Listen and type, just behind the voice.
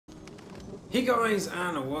Hey guys,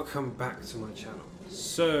 and welcome back to my channel.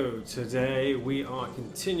 So today we are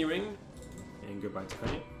continuing in Goodbye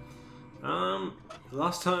Deponia.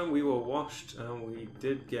 Last time we were washed and we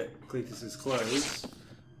did get Cletus's clothes,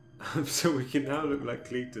 so we can now look like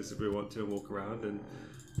Cletus if we want to and walk around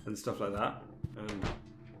and stuff like that.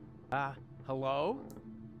 Hello?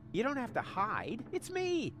 You don't have to hide. It's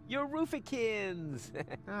me, your Rufukins.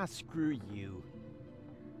 Screw you.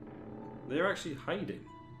 They're actually hiding.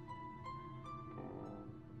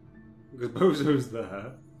 Because Bozo's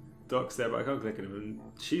there, Doc's there, but I can't click on him, and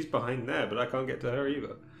she's behind there, but I can't get to her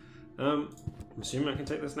either. I'm assuming I can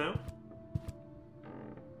take this now?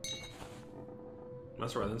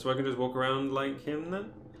 That's right then, so I can just walk around like him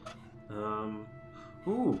then?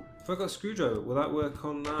 Ooh, if I got a screwdriver, will that work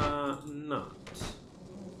on that nut?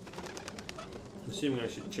 I'm assuming I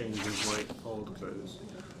should change into my old clothes.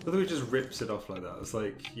 Whether he just rips it off like that, it's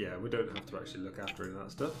like, yeah, we don't have to actually look after any of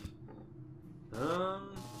that stuff.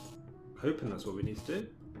 Hoping that's what we need to do.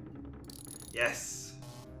 Yes!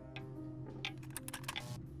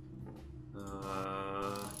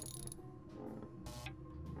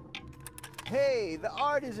 Hey, the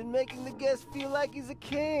artist is making the guest feel like he's a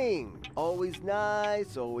king. Always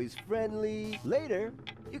nice, always friendly. Later,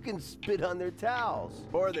 you can spit on their towels.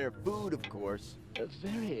 Or their food, of course.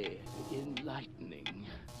 Very enlightening.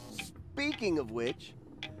 Speaking of which,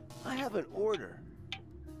 I have an order.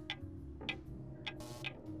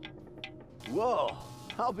 Whoa,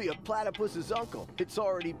 I'll be a platypus's uncle. It's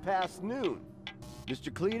already past noon.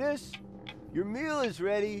 Mr. Cletus, your meal is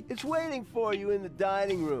ready. It's waiting for you in the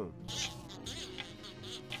dining room.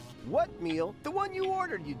 What meal? The one you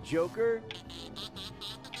ordered, you joker.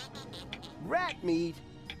 Rat meat?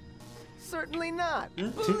 Certainly not.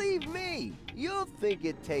 Believe me, you'll think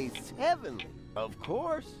it tastes heavenly. Of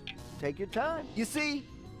course. Take your time. You see,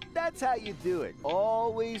 that's how you do it.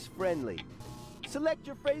 Always friendly. Select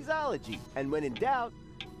your phraseology, and when in doubt,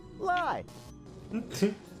 lie.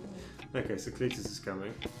 Okay, so Cletus is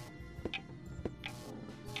coming.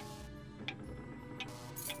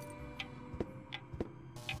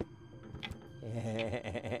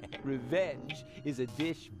 Revenge is a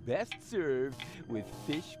dish best served with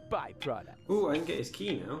fish byproduct. Ooh, I can get his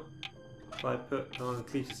key now. If I put on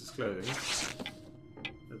Cletus's clothing,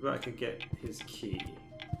 I bet I could get his key.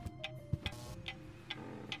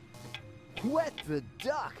 Wet the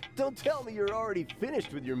duck! Don't tell me you're already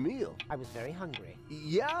finished with your meal. I was very hungry.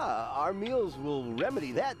 Yeah, our meals will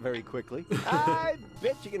remedy that very quickly. I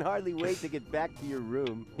bet you can hardly wait to get back to your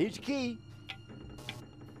room. Here's your key.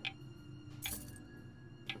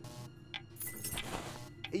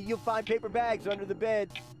 You'll find paper bags under the bed.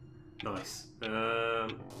 Nice.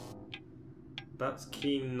 That's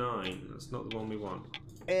key 9. That's not the one we want.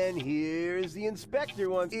 And here's the inspector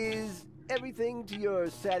one. Is everything to your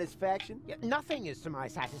satisfaction? Nothing is to my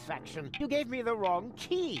satisfaction. You gave me the wrong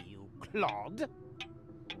key, you clod.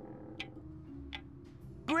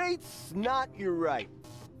 Great snot, you're right.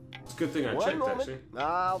 It's a good thing I One checked, moment. actually.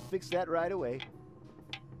 I'll fix that right away.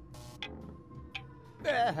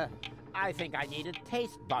 I think I need a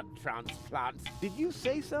taste bud transplant. Did you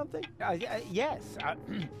say something? Yes.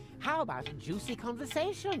 How about a juicy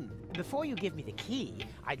conversation? Before you give me the key,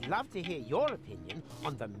 I'd love to hear your opinion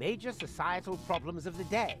on the major societal problems of the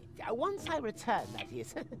day. Once I return, that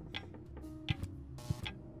is.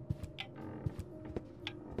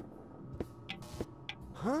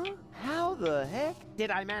 Huh? How the heck?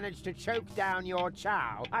 Did I manage to choke down your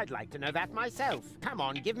chow? I'd like to know that myself. Come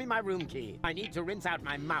on, give me my room key. I need to rinse out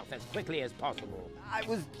my mouth as quickly as possible. I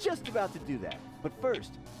was just about to do that. But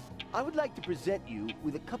first, I would like to present you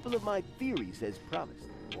with a couple of my theories as promised.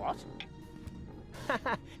 What?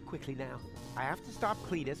 Quickly now. I have to stop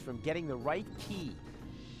Cletus from getting the right key.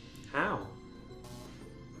 How?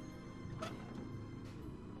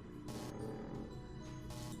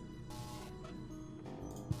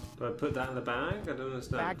 Do I put that in the bag? I don't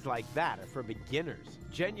understand. Bags like that are for beginners.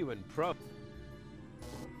 Genuine pro.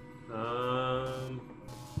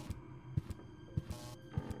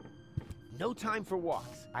 No time for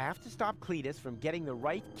walks. I have to stop Cletus from getting the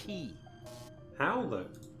right key. How though?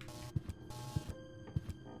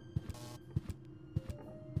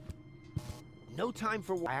 No time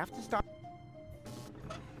for I have to stop.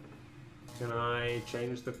 Can I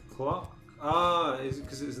change the clock? Ah, is it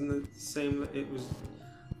because it's in the same? It was.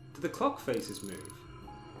 Did the clock faces move?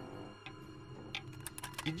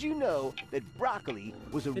 Did you know that broccoli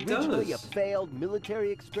was originally a failed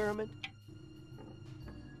military experiment?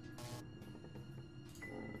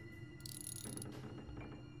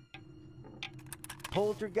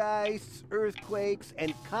 poltergeists, earthquakes,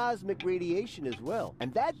 and cosmic radiation as well.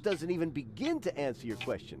 And that doesn't even begin to answer your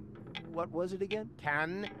question. What was it again?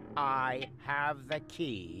 Can I have the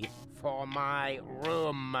key for my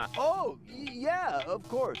room? Oh, yeah, of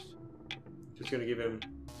course. Just gonna give him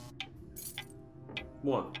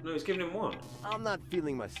 1. No, he's giving him 1. I'm not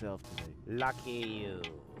feeling myself today. Lucky you.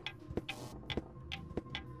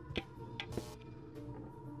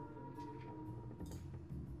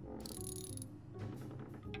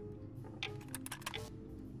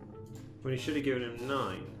 When he should have given him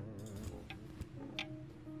 9.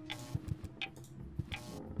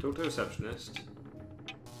 Talk to the receptionist.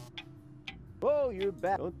 Oh, you're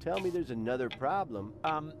back. Don't tell me there's another problem.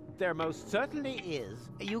 There most certainly is.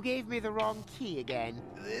 You gave me the wrong key again.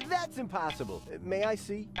 That's impossible. May I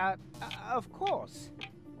see? Of course.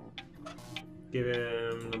 Give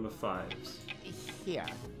him number 5s. Here.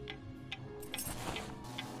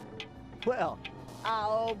 Well,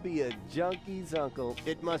 I'll be a junkie's uncle.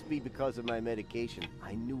 It must be because of my medication.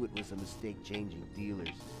 I knew it was a mistake changing dealers.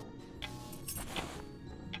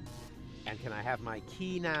 And can I have my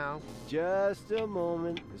key now? Just a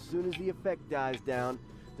moment. As soon as the effect dies down,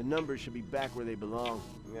 the numbers should be back where they belong.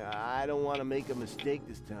 I don't want to make a mistake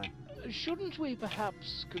this time. Shouldn't we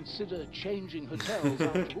perhaps consider changing hotels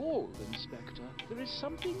after all, Inspector? There is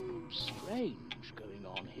something strange going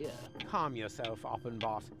on here. Calm yourself,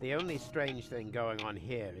 Oppenbot. The only strange thing going on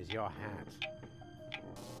here is your hat.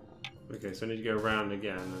 Okay, so I need to go around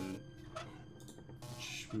again and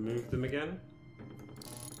move them again.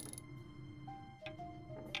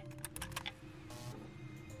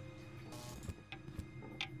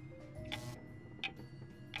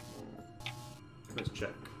 Let's check.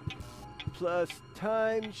 Plus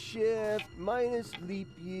time shift, minus leap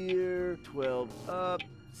year, 12 up,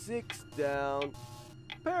 6 down.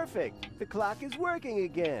 Perfect! The clock is working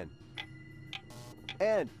again.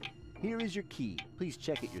 And here is your key. Please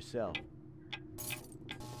check it yourself.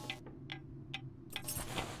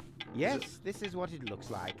 Yes, this is what it looks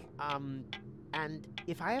like. And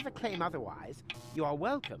if I ever claim otherwise, you are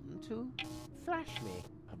welcome to thrash me.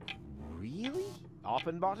 Really?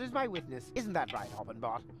 Oppenbot is my witness. Isn't that right,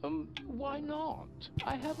 Oppenbot? Why not?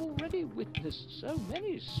 I have already witnessed so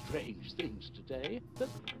many strange things today that...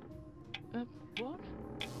 what?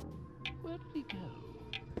 Where did he go?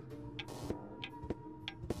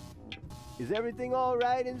 Is everything all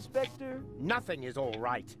right, Inspector? Nothing is all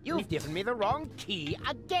right. You've given me the wrong key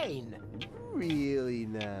again. Really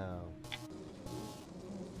now?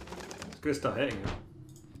 It's gonna start hitting him.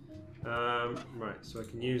 Right, so I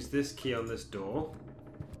can use this key on this door.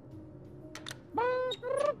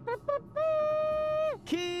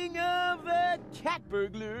 King of the cat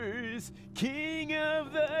burglars, king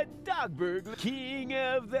of the dog burglars, king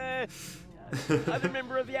of the other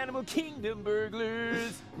member of the animal kingdom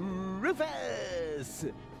burglars, Rufus.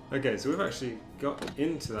 Okay, so we've actually got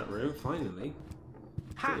into that room finally.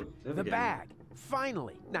 Ha! Never The again. bag.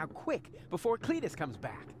 Finally. Now quick, before Cletus comes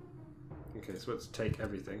back. Okay, so let's take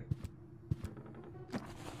everything.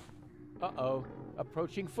 Uh-oh.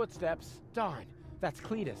 Approaching footsteps. Darn. That's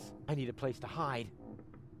Cletus. I need a place to hide.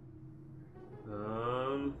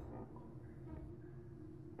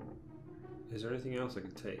 Is there anything else I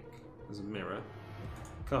can take? There's a mirror.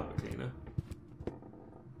 Carpet cleaner.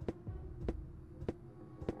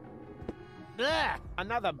 Ugh!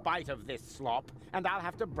 Another bite of this slop, and I'll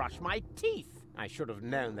have to brush my teeth. I should have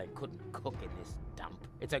known they couldn't cook in this dump.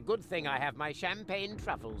 It's a good thing I have my champagne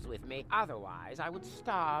truffles with me. Otherwise, I would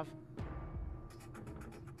starve.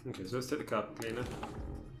 Okay, so let's take the carpet cleaner.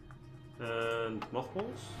 And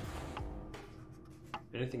mothballs.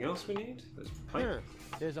 Anything else we need? There's pipe.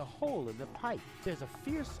 There's a hole in the pipe. There's a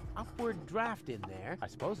fierce upward draft in there. I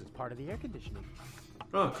suppose it's part of the air conditioning.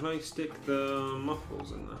 Oh, can I stick the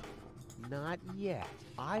mothballs in there? Not yet.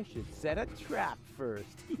 I should set a trap first.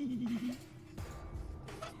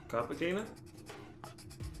 Carpet cleaner?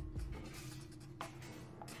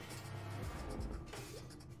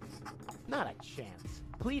 Not a chance.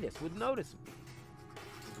 Cletus would notice me.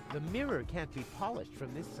 The mirror can't be polished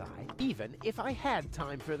from this side, even if I had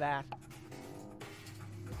time for that.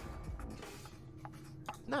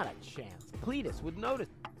 Not a chance. Cletus would notice.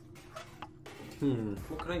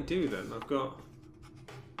 What can I do then? I've got...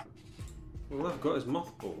 All I've got is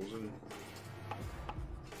mothballs and...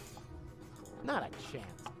 Not a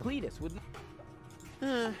chance. Cletus would...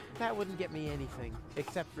 that wouldn't get me anything.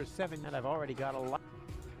 Except for 7 that I've already got a lot.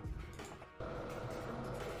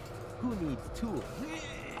 Who needs tools?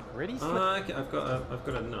 Ready? Okay, I've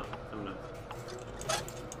got a nut. Oh no.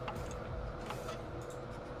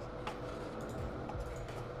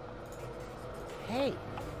 Hey,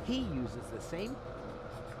 he uses the same...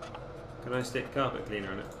 Can I stick carpet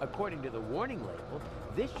cleaner in it? According to the warning label,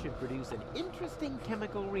 this should produce an interesting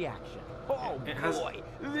chemical reaction. Oh boy,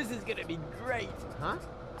 this is gonna be great! Huh?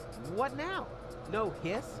 What now? No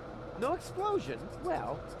hiss? No explosion?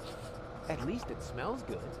 Well, at least it smells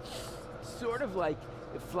good. Sort of like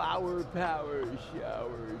flower power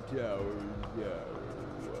shower tower.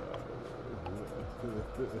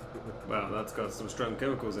 Wow, that's got some strong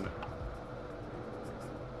chemicals in it.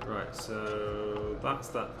 Right, so that's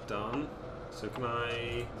that done. So can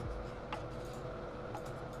I...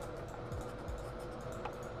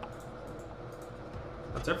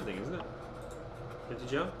 That's everything, isn't it? Empty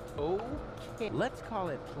jar? Okay, let's call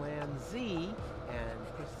it Plan Z and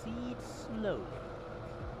proceed slowly.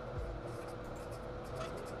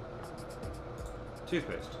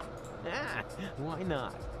 Toothpaste. Ah, why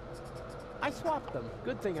not? I swapped them.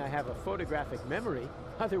 Good thing I have a photographic memory.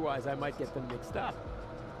 Otherwise, I might get them mixed up.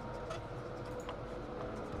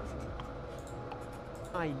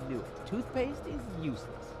 I knew it. Toothpaste is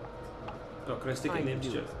useless. Oh, can I stick it in the empty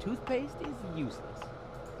jar? Toothpaste is useless.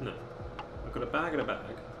 No. I've got a bag and a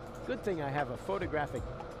bag. Good thing I have a photographic...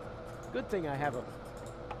 Good thing I have a...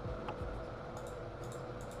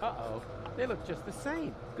 Uh-oh. They look just the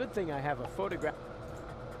same. Good thing I have a photograph...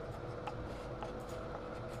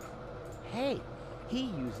 Hey, he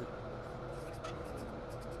uses...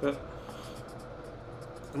 But...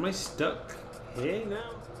 Am I stuck here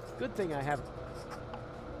now? Good thing I have...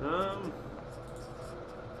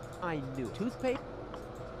 I knew it. Toothpaste?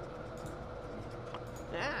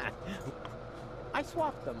 Ah! I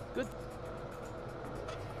swapped them. Good...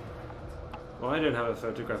 Well, I don't have a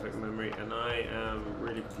photographic memory, and I am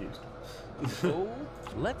really confused. Oh,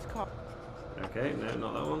 let's call... Okay, no,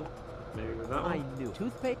 not that one. Maybe with that one. I knew.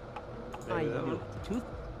 Toothpaste? Maybe that one.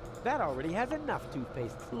 That already has enough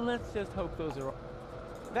toothpaste. Let's just hope those are...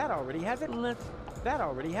 That already has it. That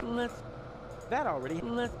already has...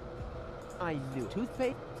 I knew.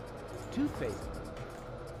 Toothpaste? Toothpaste.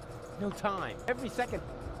 No time. Every second.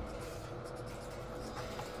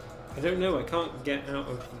 I don't know. I can't get out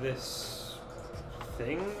of this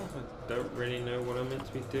thing. I don't really know what I'm meant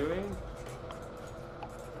to be doing.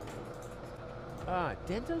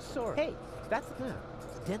 Dentosaurus. Hey, that's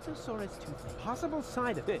Dentosaurus toothpaste. Possible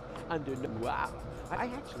side effect under... Wow. I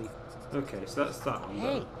actually... Okay, so that's that one.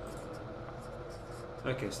 Hey.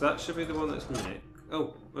 Okay, so that should be the one that's Nick.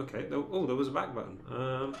 Oh, okay. Oh, there was a back button.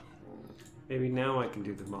 Maybe now I can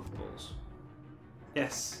do the mothballs.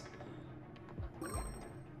 Yes.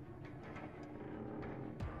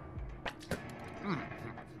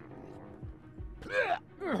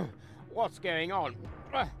 What's going on?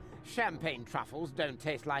 Champagne truffles don't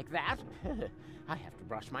taste like that. I have to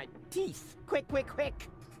brush my teeth. Quick, quick, quick.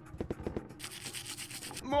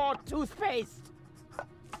 More toothpaste.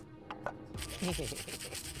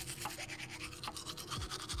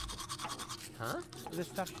 Huh? This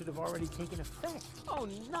stuff should have already taken effect. Oh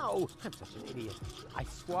no! I'm such an idiot. I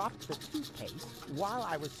swapped the toothpaste. While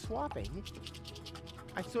I was swapping,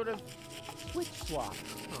 I sort of switch swapped.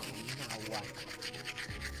 Oh, now what?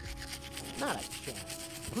 Not a chance.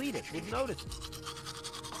 Cletus would notice it.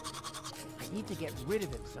 I need to get rid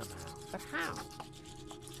of it somehow. But how?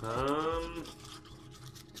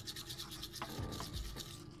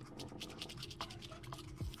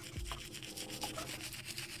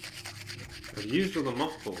 I've used all the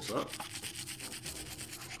mothballs up.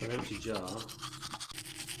 An empty jar.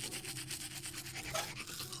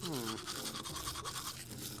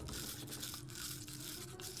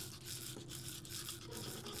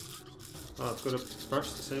 Oh, I've got a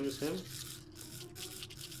brush the same as him.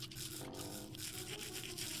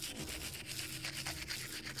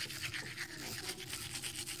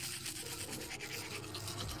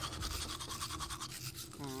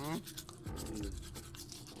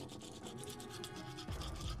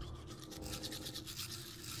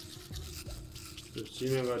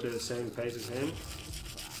 Assuming I'm going to do the same pace as him.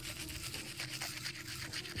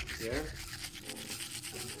 Yeah.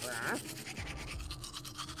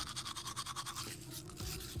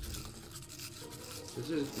 This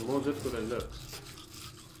is more difficult than it looks.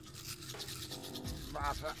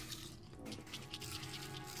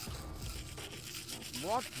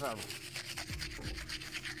 What the...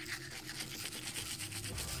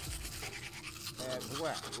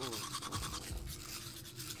 well...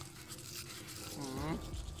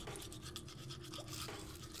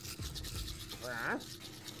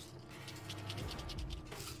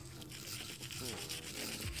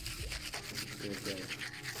 Okay.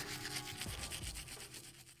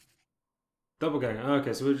 Double gang.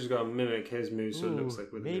 Okay, so we've just got to mimic his moves so it looks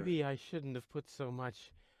like with maybe I shouldn't have put so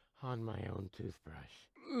much on my own toothbrush.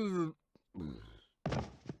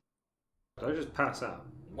 Did I just pass out?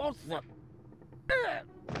 What the?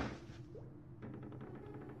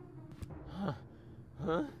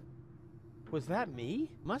 Huh? Was that me?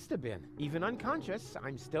 Must have been. Even unconscious,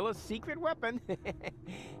 I'm still a secret weapon.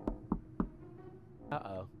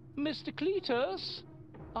 Uh-oh. Mr. Cletus,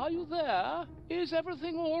 are you there? Is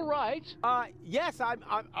everything all right? Yes,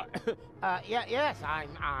 yes, I'm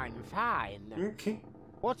fine. Okay.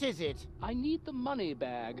 What is it? I need the money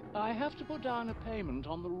bag. I have to put down a payment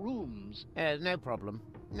on the rooms. No problem.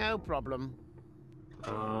 No problem.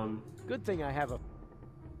 Good thing I have a...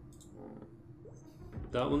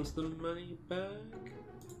 That one's the money bag?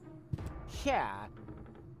 Yeah.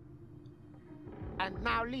 And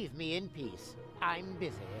now leave me in peace. I'm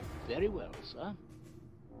busy. Very well, sir.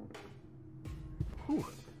 Whew.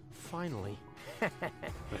 Finally. I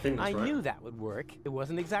think that's I right. knew that would work. It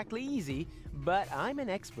wasn't exactly easy, but I'm an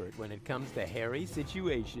expert when it comes to hairy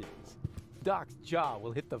situations. Doc's jaw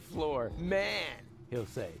will hit the floor. Man, he'll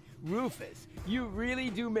say, Rufus, you really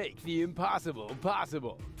do make the impossible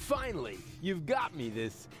possible. Finally, you've got me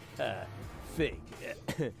this, thing.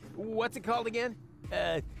 What's it called again?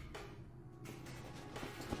 I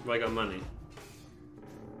got money.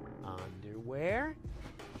 Underwear?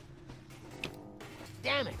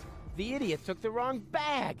 Damn it! The idiot took the wrong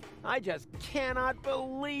bag! I just cannot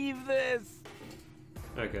believe this!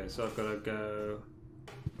 Okay, so I've got to go...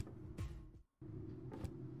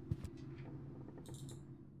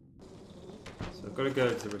 So I've got to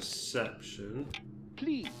go to reception.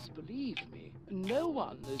 Please believe me, no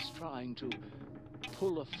one is trying to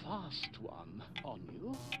pull a fast one on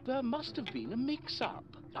you. There must have been a mix-up.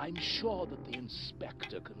 I'm sure that the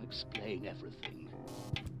inspector can explain everything.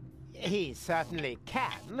 He certainly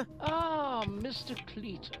can. Ah, Mr.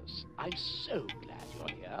 Cletus, I'm so glad you're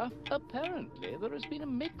here. Apparently, there has been a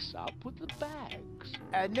mix-up with the bags.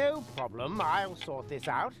 No problem. I'll sort this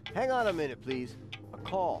out. Hang on a minute, please. A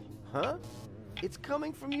call, huh? It's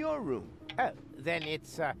coming from your room. Oh, then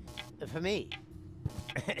it's, for me.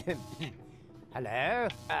 Hello?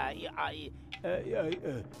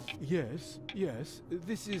 Yes,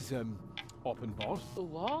 this is, Oppenbot.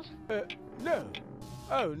 What? No.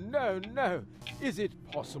 Oh, no. Is it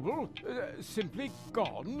possible? Simply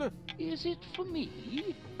gone? Is it for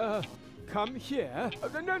me? Come here.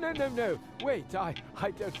 No. Wait, I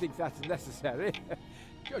don't think that's necessary.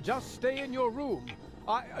 Just stay in your room.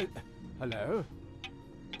 Hello?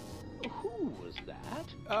 Who was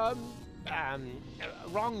that?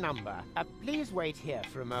 Wrong number. Please wait here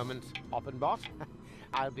for a moment, Oppenbot.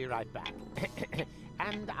 I'll be right back.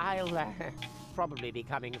 And I'll, probably be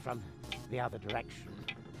coming from the other direction.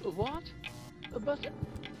 What? But...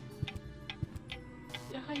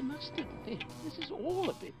 I must admit, this is all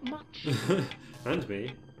a bit much. And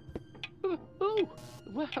me. Oh,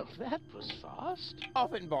 well, that was fast.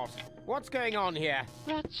 Oppenbot, what's going on here?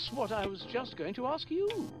 That's what I was just going to ask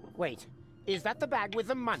you. Wait, is that the bag with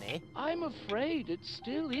the money? I'm afraid it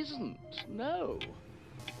still isn't, no.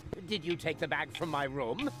 Did you take the bag from my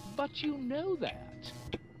room? But you know that.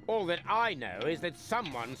 All that I know is that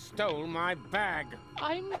someone stole my bag.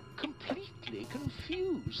 I'm completely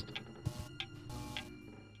confused.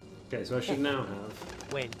 Okay, so I should now have...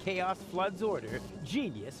 When chaos floods order,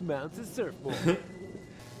 genius mounts a surfboard.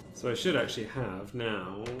 So I should actually have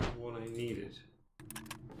now what I needed.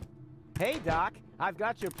 Hey, Doc, I've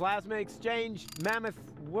got your plasma exchange mammoth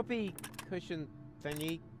whoopee cushion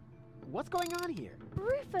thingy. What's going on here?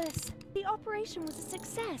 Rufus, the operation was a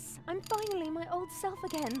success. I'm finally my old self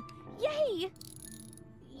again. Yay!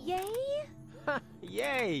 Yay?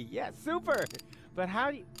 Yay! Yeah, super! But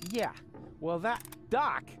how do you... Yeah, well that...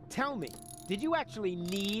 Doc, tell me, did you actually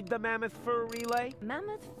need the mammoth fur relay?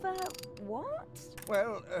 Mammoth fur... what?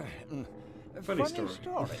 Well, Funny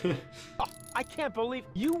story. Oh, I can't believe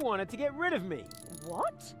you wanted to get rid of me.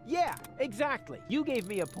 What? Yeah, exactly. You gave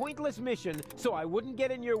me a pointless mission so I wouldn't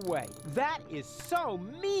get in your way. That is so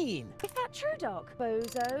mean. Is that true, Doc?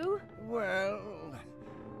 Bozo? well...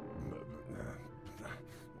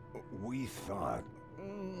 we thought...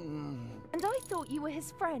 And I thought you were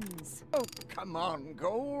his friends. Oh, come on,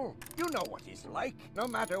 Goal. You know what he's like. No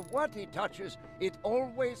matter what he touches, it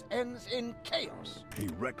always ends in chaos. He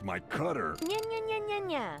wrecked my cutter.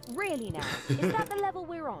 Nya. Really now? Is that the level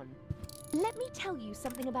we're on? Let me tell you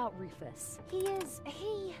something about Rufus.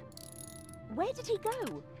 Where did he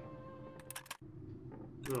go?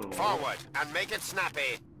 Oh. Forward, and make it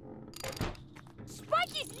snappy.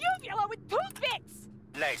 Spike his uvula with toothpicks!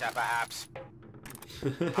 Later, perhaps.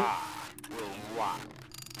 Room 1.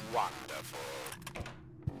 Wonderful.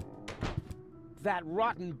 That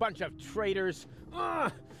rotten bunch of traitors.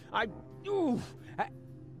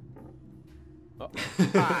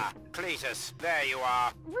 Ah, Cletus, there you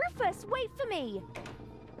are. Rufus, wait for me!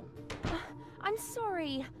 I'm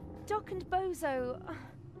sorry. Doc and Bozo...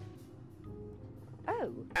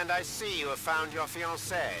 Oh. And I see you have found your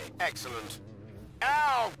fiancée. Excellent.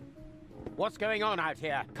 Ow! What's going on out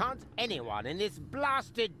here? Can't anyone in this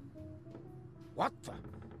blasted... What the...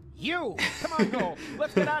 You! Come on, Cole.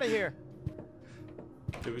 Let's get out of here.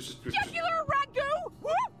 It was just... Jugular ragu!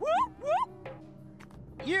 Whoop, whoop, whoop!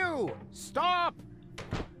 You! Stop!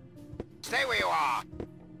 Stay where you are.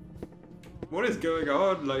 What is going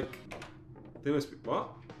on? Like... They must be...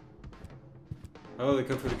 What? Oh, they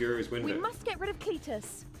come through the guru's window. We must get rid of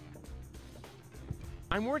Cletus.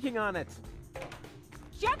 I'm working on it.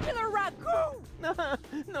 Jugular ragu!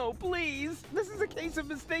 No, please. This is a case of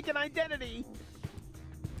mistaken identity.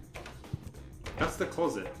 That's the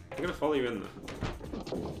closet. I'm gonna follow you in there.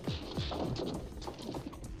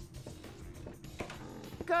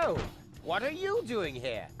 Go. What are you doing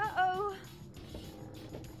here? Uh-oh.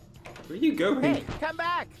 Where are you going? Hey, come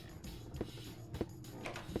back!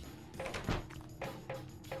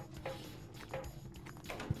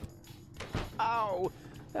 Ow!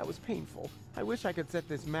 That was painful. I wish I could set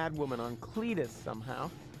this mad woman on Cletus somehow.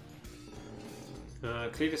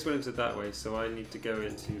 Cletus went into that way, so I need to go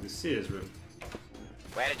into the Sears room.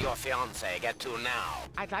 Where did your fiancée get to now?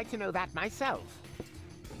 I'd like to know that myself.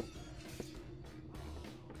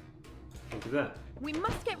 Into there. We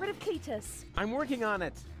must get rid of Cletus. I'm working on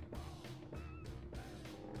it.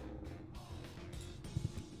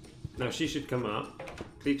 Now she should come up.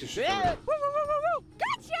 Cletus should come Woo, up. woo, woo, woo, woo.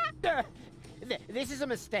 Gotcha! This is a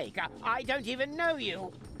mistake. I don't even know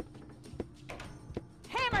you.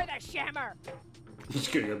 Hammer the shammer! I'm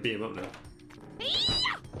just gonna go beat him up now.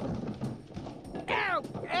 Ow!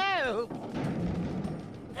 Ow!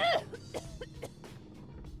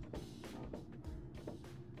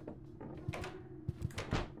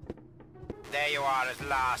 There you are at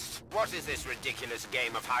last. What is this ridiculous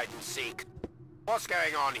game of hide and seek? What's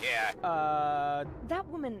going on here? That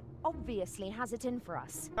woman obviously has it in for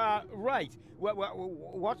us. Right.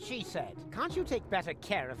 What she said. Can't you take better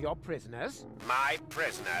care of your prisoners? My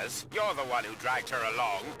prisoners? You're the one who dragged her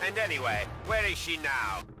along. And anyway, where is she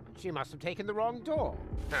now? She must have taken the wrong door.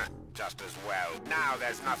 Huh, just as well. Now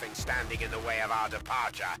there's nothing standing in the way of our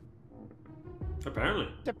departure. Apparently.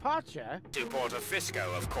 Departure? To Porto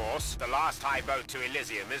Fisco, of course. The last high boat to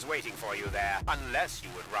Elysium is waiting for you there. Unless you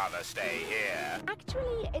would rather stay here.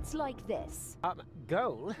 Actually, it's like this.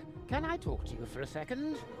 Goal, can I talk to you for a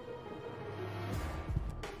second?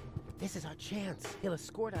 This is our chance. He'll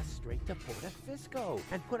escort us straight to Porto Fisco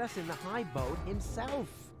and put us in the high boat himself.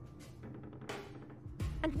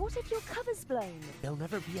 And what if your cover's blown? There'll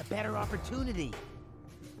never be a better opportunity.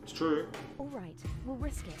 It's true. All right, we'll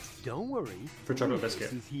risk it. Don't worry. For chocolate biscuit.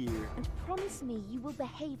 He's here. And promise me you will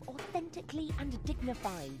behave authentically and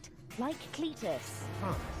dignified, like Cletus.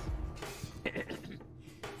 Promise.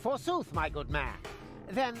 Forsooth, my good man.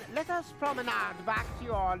 Then let us promenade back to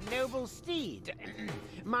your noble steed.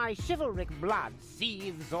 My chivalric blood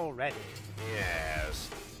seethes already. Yes.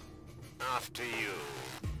 After you.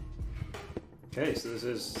 Okay, so this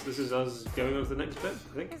is us going on to the next bit,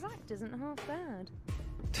 I think. His act isn't half bad.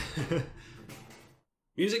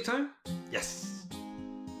 Music time? Yes.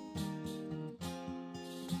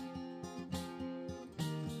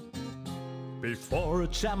 Before a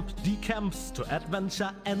champ decamps to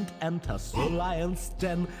adventure and enters the lion's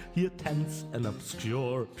den, he attends an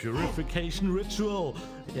obscure purification ritual.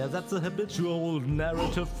 Yeah, that's a habitual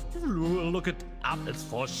narrative. Look it up, it's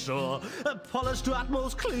for sure. Polished to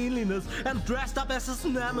utmost cleanliness and dressed up as his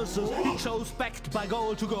nemesis, he chose, backed by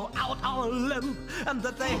gold, to go out on a limb. And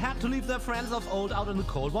that they had to leave their friends of old out in the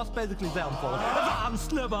cold was basically their own fault.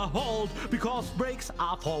 Advance never hold, because breaks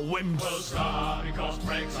are for wimps. Well, star, because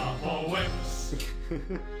breaks are for wimps.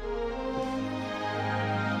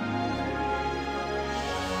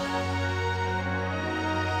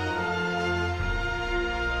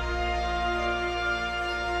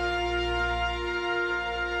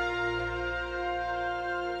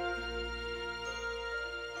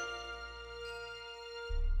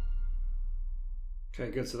 Okay,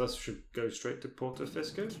 good. So that should go straight to Porto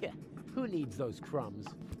Fisco. Yeah, who needs those crumbs?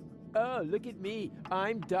 Oh, look at me.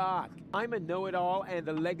 I'm Doc. I'm a know-it-all and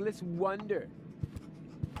a legless wonder.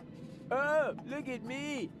 Oh, look at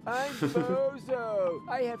me. I'm Bozo.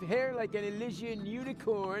 I have hair like an Elysian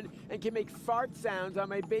unicorn and can make fart sounds on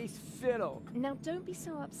my bass fiddle. Now don't be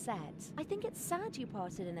so upset. I think it's sad you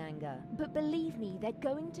parted in anger. But believe me, they're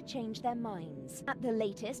going to change their minds. At the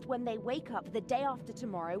latest, when they wake up the day after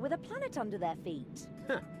tomorrow with a planet under their feet.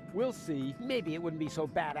 Huh. We'll see. Maybe it wouldn't be so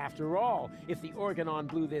bad after all if the Organon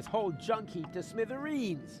blew this whole junk heap to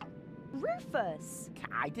smithereens. Rufus!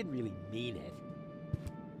 I didn't really mean it.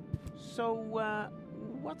 So,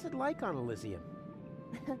 what's it like on Elysium?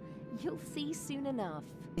 You'll see soon enough.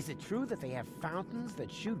 Is it true that they have fountains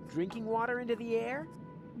that shoot drinking water into the air?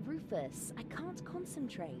 Rufus, I can't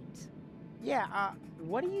concentrate. Yeah,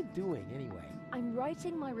 what are you doing anyway? I'm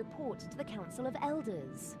writing my report to the Council of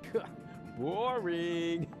Elders.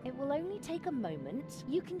 Boring. It will only take a moment.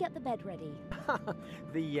 You can get the bed ready.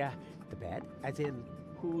 The bed? As in,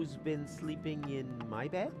 who's been sleeping in my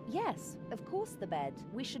bed? Yes, of course the bed.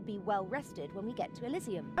 We should be well rested when we get to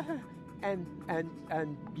Elysium. And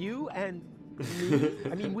you and me?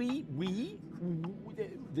 I mean,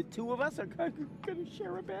 the two of us are gonna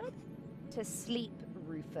share a bed? To sleep,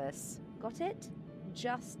 Rufus. Got it?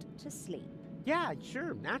 Just to sleep. Yeah,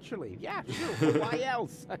 sure, naturally. Yeah, sure. Why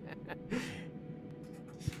else?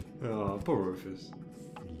 Oh, poor Rufus.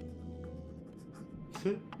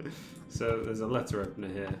 So there's a letter opener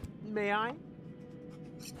here. May I?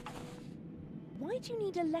 Why do you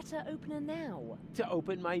need a letter opener now? To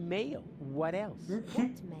open my mail. What else?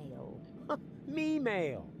 What mail? Me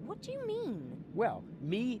mail. What do you mean? Well,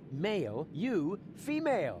 me male, you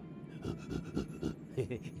female.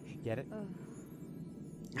 Get it?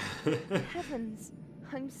 Heavens,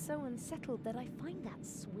 I'm so unsettled that I find that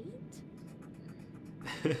sweet.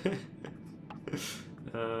 There's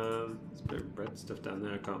a bit of red stuff down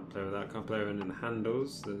there. I can't play with that. Can't play with any of the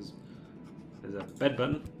handles. There's a bed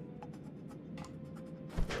button.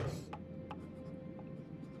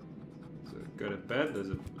 So go to bed.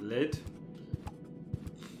 There's a lid.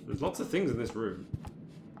 There's lots of things in this room.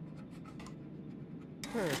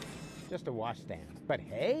 Just a washstand. But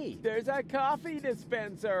hey, there's a coffee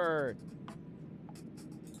dispenser.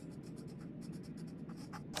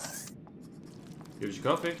 Here's your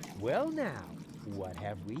coffee. Well now, what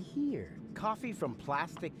have we here? Coffee from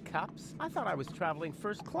plastic cups? I thought I was traveling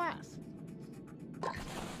first class.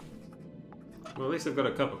 Well, at least I've got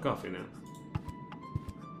a cup of coffee now.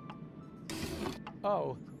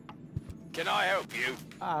 Oh. Can I help you?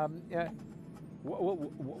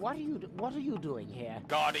 What are you doing here?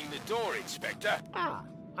 Guarding the door, Inspector. Ah,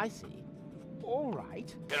 I see. All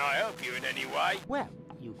right. Can I help you in any way? Well,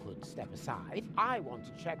 you could step aside. I want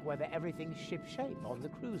to check whether everything's shipshape on the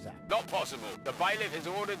cruiser. Not possible. The bailiff has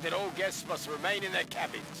ordered that all guests must remain in their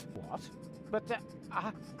cabins. What? But,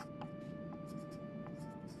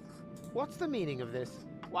 what's the meaning of this?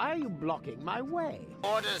 Why are you blocking my way?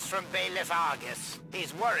 Orders from Bailiff Argus.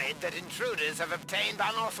 He's worried that intruders have obtained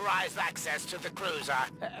unauthorized access to the cruiser.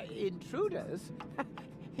 Intruders?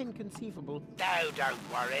 Inconceivable. No, don't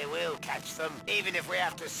worry. We'll catch them, even if we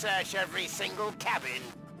have to search every single cabin.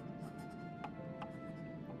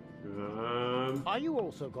 Are you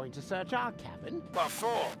also going to search our cabin? What for?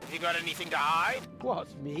 Have you got anything to hide?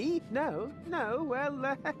 What, me? No.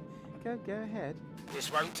 Well, go ahead. This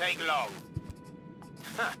won't take long.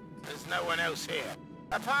 Huh, there's no one else here.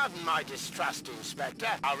 Pardon my distrust, Inspector.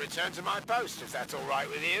 I'll return to my post if that's all right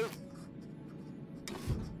with you.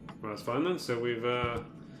 Well, that's fine then. So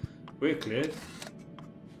we're cleared.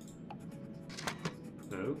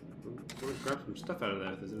 No, we'll grab some stuff out of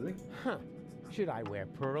there if there's anything. Huh. Should I wear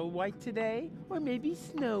pearl white today? Or maybe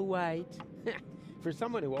snow white? For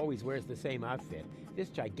someone who always wears the same outfit, this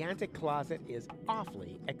gigantic closet is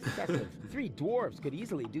awfully excessive. 3 dwarves could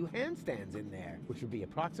easily do handstands in there, which would be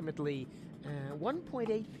approximately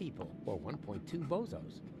 1.8 people, or 1.2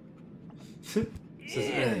 bozos. Says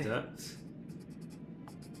air duct.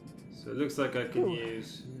 So it looks like I can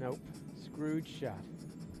use... Nope. Screwed shut.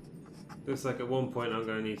 Looks like at one point I'm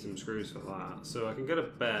going to need some screws for that. So I can get a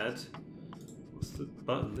bed. What's the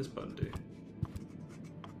button? This button do?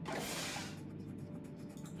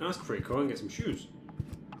 Oh, that's pretty cool. I can get some shoes.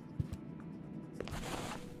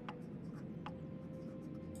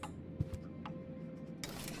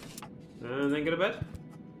 And then get a bed.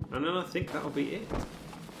 And then I think that'll be it.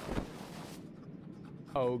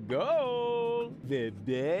 Oh, go! The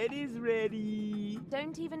bed is ready.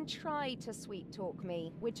 Don't even try to sweet talk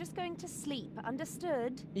me. We're just going to sleep,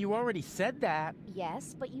 understood? You already said that.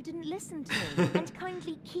 Yes, but you didn't listen to me. And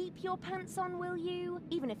kindly keep your pants on, will you?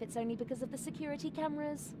 Even if it's only because of the security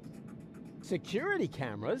cameras. Security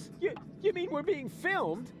cameras? You mean we're being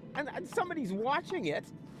filmed? And somebody's watching it?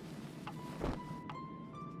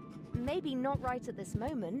 Maybe not right at this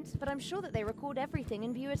moment, but I'm sure that they record everything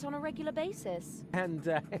and view it on a regular basis. And,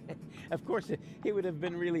 of course, it would have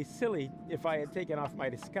been really silly if I had taken off my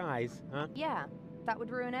disguise, huh? Yeah, That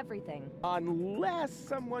would ruin everything. Unless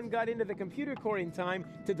someone got into the computer core in time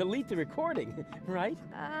to delete the recording, right?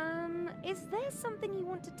 Is there something you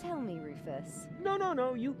want to tell me, Rufus?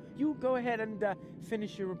 No. You go ahead and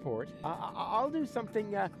finish your report. I'll do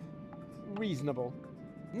something reasonable.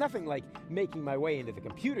 Nothing like making my way into the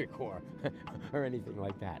computer core or anything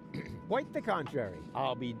like that. Quite the contrary.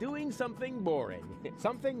 I'll be doing something boring.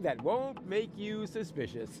 Something that won't make you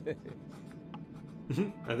suspicious.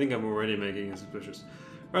 I think I'm already making it suspicious.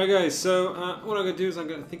 Alright guys, so what I'm going to do is I'm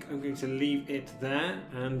going to leave it there,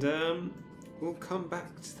 and we'll come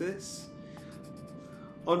back to this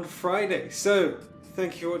on Friday. So,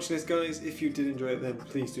 thank you for watching this guys. If you did enjoy it, then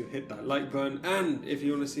please do hit that like button, and if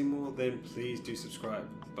you want to see more, then please do subscribe.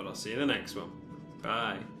 But I'll see you in the next one.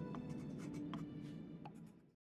 Bye.